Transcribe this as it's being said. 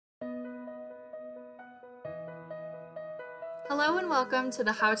Hello and welcome to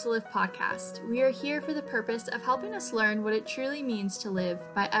the How to Live podcast. We are here for the purpose of helping us learn what it truly means to live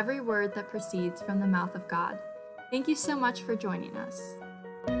by every word that proceeds from the mouth of God. Thank you so much for joining us.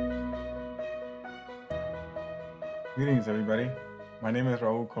 Greetings, everybody. My name is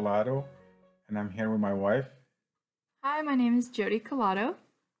Raul Collado, and I'm here with my wife. Hi, my name is Jody Collado.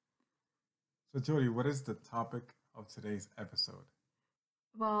 So, Jody, what is the topic of today's episode?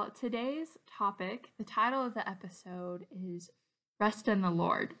 Well, today's topic, the title of the episode is Rest in the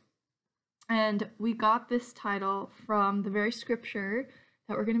Lord. And we got this title from the very scripture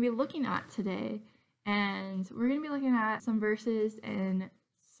that we're going to be looking at today. And we're going to be looking at some verses in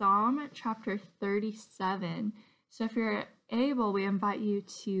Psalm chapter 37. So if you're able, we invite you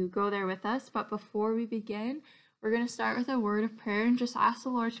to go there with us. But before we begin, we're going to start with a word of prayer and just ask the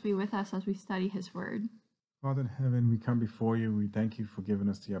Lord to be with us as we study His word. Father in heaven, we come before you. We thank you for giving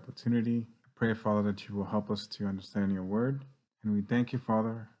us the opportunity. I pray, Father, that you will help us to understand your word. And we thank you,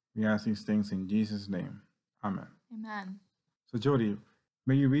 Father. We ask these things in Jesus' name. Amen. Amen. So, Jody,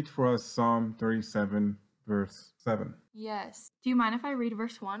 may you read for us Psalm 37, verse 7. Yes. Do you mind if I read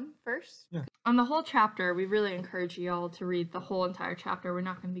verse 1 first? Yeah. On the whole chapter, we really encourage you all to read the whole entire chapter. We're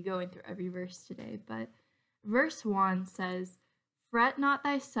not going to be going through every verse today, but verse 1 says, "Fret not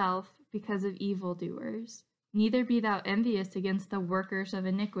thyself because of evildoers, neither be thou envious against the workers of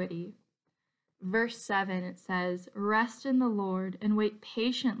iniquity." Verse 7, it says, "Rest in the Lord and wait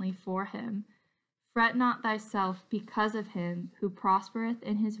patiently for him. Fret not thyself because of him who prospereth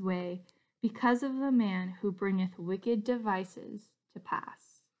in his way, because of the man who bringeth wicked devices to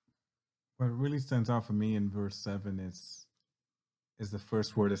pass." What really stands out for me in verse 7 is the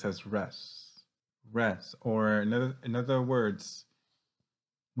first word that says rest. Rest, or in other words,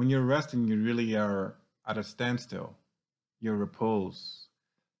 when you're resting, you really are at a standstill. You're repose.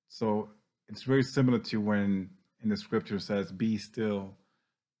 So it's very similar to when in the scripture says, "Be still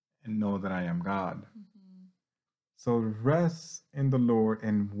and know that I am God." Mm-hmm. So rest in the Lord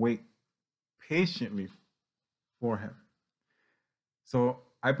and wait patiently for him. So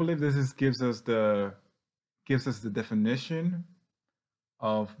I believe this gives us the definition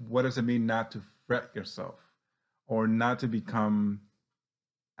of what does it mean not to fret yourself or not to become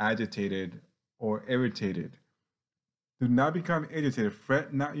agitated or irritated. Do not become agitated.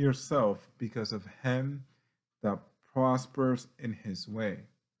 Fret not yourself because of him that prospers in his way,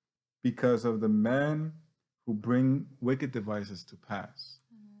 because of the man who bring wicked devices to pass.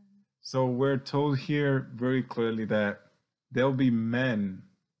 So we're told here very clearly that there'll be men,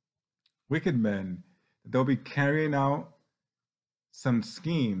 wicked men, they'll be carrying out some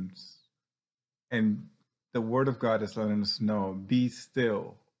schemes, and the word of God is letting us know, be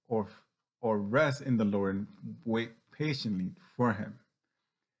still or rest in the Lord and wait patiently for him.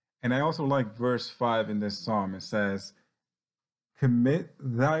 And I also like verse 5 in this psalm. It says, "Commit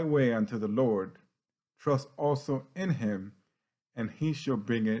thy way unto the Lord, trust also in him, and he shall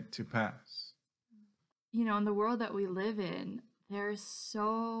bring it to pass." You know, in the world that we live in, there's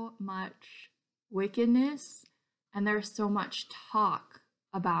so much wickedness and there's so much talk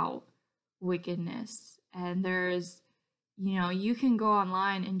about wickedness. And there's, you can go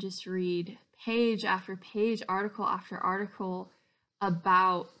online and just read page after page, article after article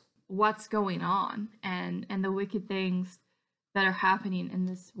about what's going on and the wicked things that are happening in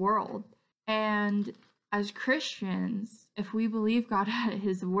this world. And as Christians, if we believe God at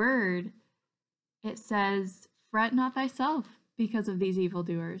his word, it says, "Fret not thyself because of these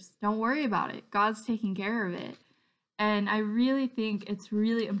evildoers." Don't worry about it. God's taking care of it. And I really think it's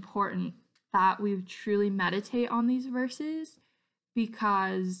really important that we truly meditate on these verses,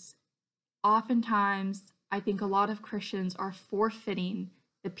 because oftentimes I think a lot of Christians are forfeiting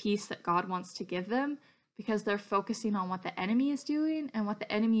the peace that God wants to give them because they're focusing on what the enemy is doing and what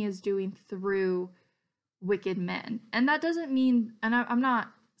the enemy is doing through wicked men. And that doesn't mean, and I'm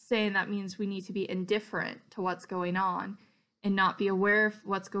not saying that means we need to be indifferent to what's going on and not be aware of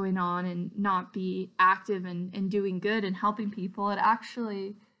what's going on and not be active and doing good and helping people. It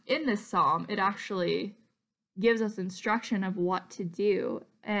actually, in this psalm, it actually gives us instruction of what to do.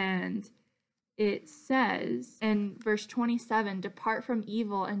 And it says in verse 27, "Depart from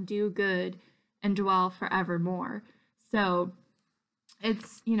evil and do good and dwell forevermore." So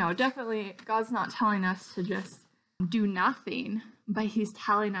it's, definitely God's not telling us to just do nothing, but he's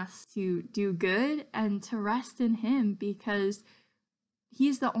telling us to do good and to rest in him, because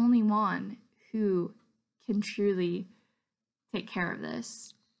he's the only one who can truly take care of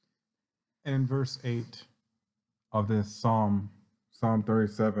this. And in verse 8 of this Psalm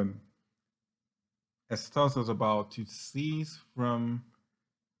 37, it tells us about to cease from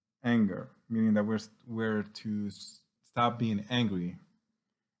anger, meaning that we're to stop being angry.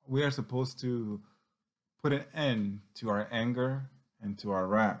 We are supposed to put an end to our anger and to our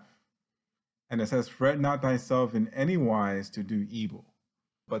wrath. And it says, fret not thyself in any wise to do evil,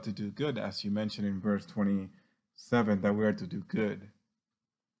 but to do good, as you mentioned in verse 27, that we are to do good.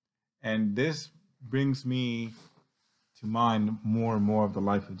 And this brings me to mind more and more of the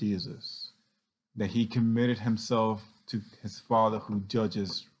life of Jesus, that he committed himself to his Father who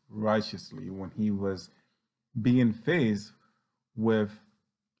judges righteously when he was being faced with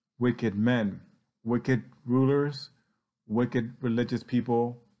wicked men, wicked rulers, wicked religious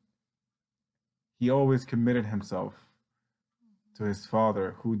people. He always committed himself to his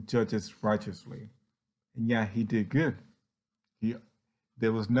Father who judges righteously. And yeah, he did good.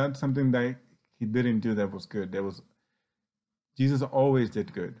 There was not something that he didn't do that was good. Jesus always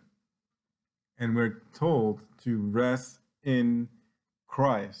did good. And we're told to rest in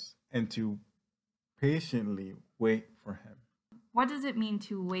Christ and to patiently wait for him. What does it mean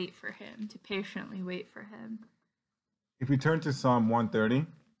to wait for him, to patiently wait for him? If we turn to Psalm 130,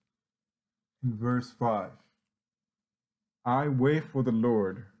 in verse 5, I wait for the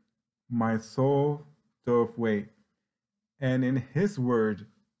Lord, my soul doth wait, and in his word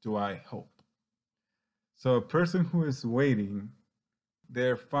do I hope. So a person who is waiting,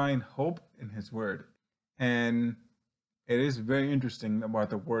 they find hope in his word. And it is very interesting about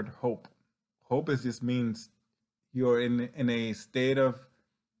the word hope. Hope just means you're in a state of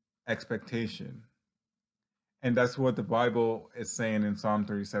expectation. And that's what the Bible is saying in Psalm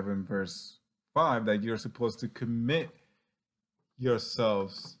 37, verse 5, that you're supposed to commit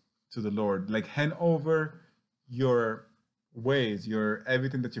yourselves to the Lord. Like hand over your ways, your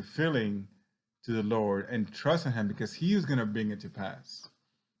everything that you're feeling to the Lord and trust in him, because he is going to bring it to pass.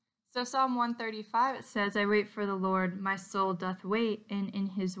 So Psalm 135, it says, I wait for the Lord, my soul doth wait, and in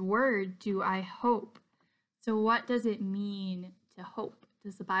his word do I hope. So what does it mean to hope?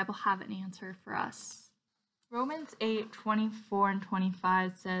 Does the Bible have an answer for us? Romans 8:24 and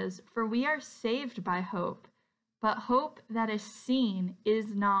 25 says, for we are saved by hope, but hope that is seen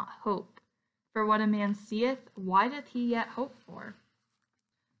is not hope. For what a man seeth, why doth he yet hope for?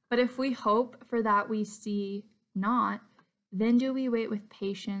 But if we hope for that we see not, then do we wait with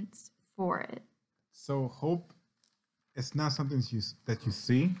patience for it. So hope is not something that you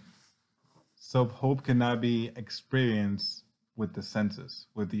see. So hope cannot be experienced with the senses,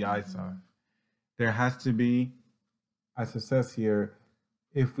 with the eyesight. There has to be, as it says here,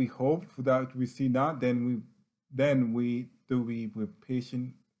 if we hope for that we see not, then we with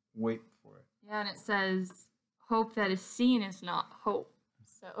patience wait for it. Yeah, and it says, hope that is seen is not hope.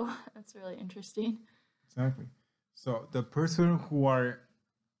 So that's really interesting. Exactly. So the person who are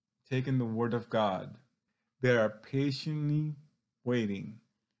taking the word of God, they are patiently waiting.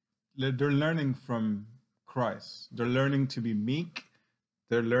 They're learning from Christ. They're learning to be meek.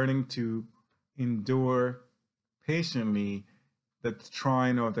 They're learning to endure patiently the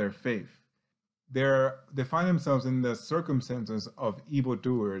trying of their faith. They find themselves in the circumstances of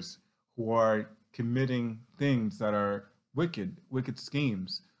evildoers who are committing things that are wicked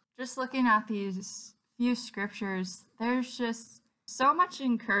schemes. Just looking at these few scriptures, there's just so much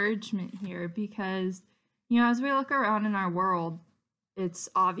encouragement here because, as we look around in our world, it's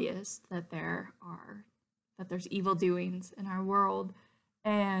obvious that there's evil doings in our world,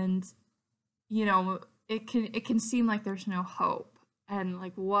 and it can seem like there's no hope, and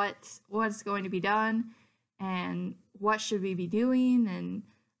like what's going to be done, and what should we be doing, and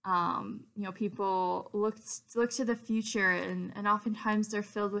people look to the future, and oftentimes they're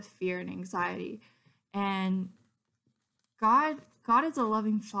filled with fear and anxiety, and God is a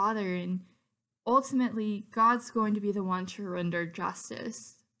loving Father, and ultimately, God's going to be the one to render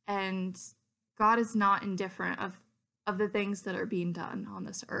justice, and God is not indifferent of the things that are being done on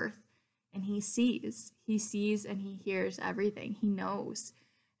this earth, and He sees and He hears everything. He knows,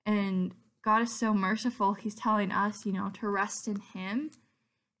 and God is so merciful. He's telling us, to rest in Him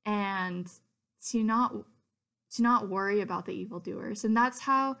and to not worry about the evildoers, and that's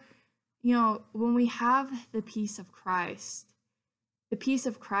how, when we have the peace of Christ,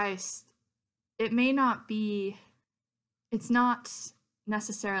 it may not be, it's not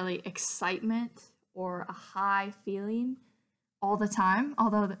necessarily excitement or a high feeling all the time,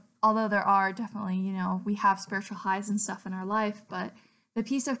 although there are definitely, we have spiritual highs and stuff in our life, but the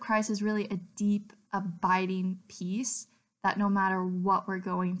peace of Christ is really a deep, abiding peace that no matter what we're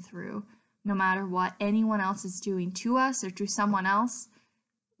going through, no matter what anyone else is doing to us or to someone else,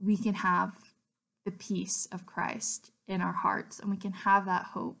 we can have the peace of Christ in our hearts, and we can have that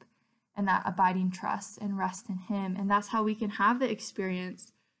hope and that abiding trust and rest in Him. And that's how we can have the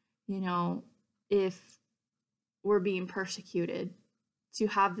experience, if were being persecuted to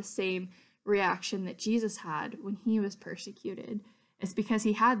have the same reaction that Jesus had when he was persecuted. It's because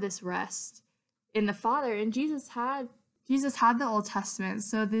he had this rest in the Father, and Jesus had the Old Testament.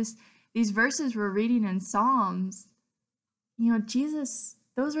 So these verses we're reading in Psalms, Jesus,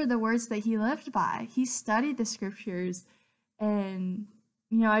 those were the words that he lived by. He studied the scriptures, and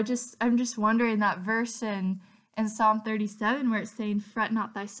I'm just wondering that verse in Psalm 37 where it's saying, "Fret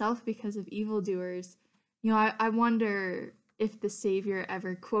not thyself because of evildoers." I wonder if the Savior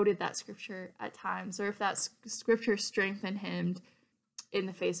ever quoted that scripture at times, or if that scripture strengthened him in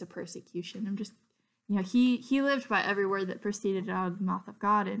the face of persecution. He lived by every word that proceeded out of the mouth of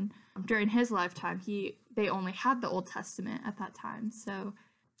God, and during his lifetime, they only had the Old Testament at that time. So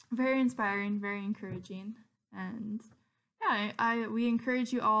very inspiring, very encouraging, and yeah, we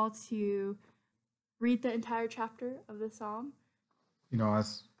encourage you all to read the entire chapter of the Psalm.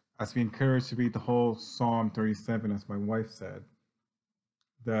 As we encourage to read the whole Psalm 37, as my wife said,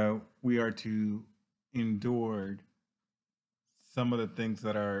 that we are to endure some of the things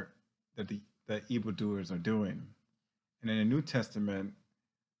that the evildoers are doing. And in the New Testament,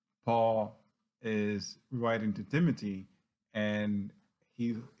 Paul is writing to Timothy, and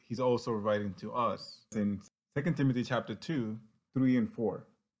he's also writing to us. In 2 Timothy chapter 2, 3 and 4.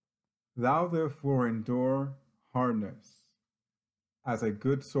 Thou therefore endure hardness as a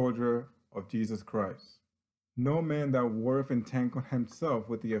good soldier of Jesus Christ. No man that warreth entangle himself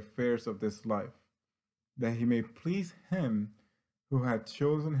with the affairs of this life, that he may please him who had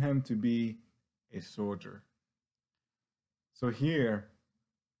chosen him to be a soldier. So here,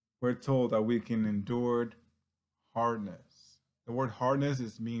 we're told that we can endure hardness. The word hardness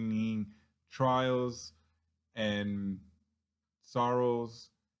is meaning trials and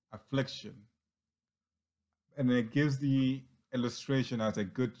sorrows, affliction. And it gives the illustration as a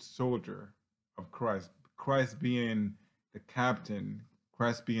good soldier of Christ, Christ being the captain,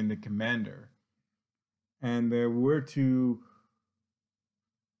 Christ being the commander. And we're to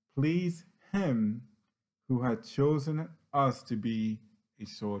please him who had chosen us to be a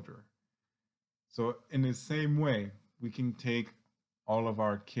soldier. So in the same way, we can take all of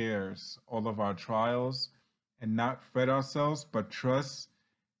our cares, all of our trials, and not fret ourselves, but trust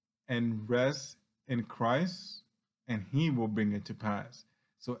and rest in Christ, and he will bring it to pass.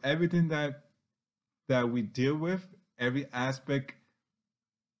 So everything that we deal with, every aspect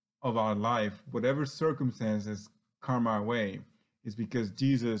of our life, whatever circumstances come our way, is because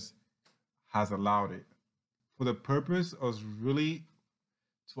Jesus has allowed it. For the purpose of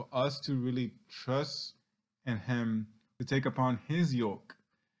for us to really trust in him, to take upon his yoke.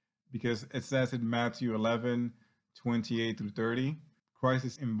 Because it says in Matthew 11, 28 through 30, Christ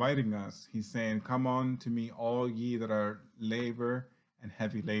is inviting us. He's saying, "Come on to me, all ye that are labor and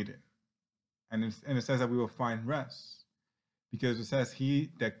heavy laden." And it says that we will find rest. Because it says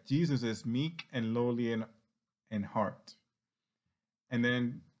that Jesus is meek and lowly in heart. And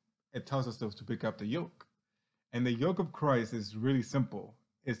then it tells us to pick up the yoke. And the yoke of Christ is really simple.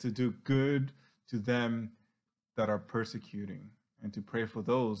 It's to do good to them that are persecuting, and to pray for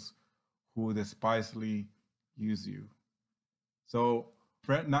those who despisefully use you. So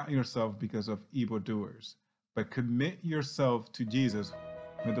fret not yourself because of evildoers, but commit yourself to Jesus.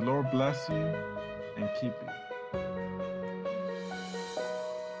 May the Lord bless you and keep you.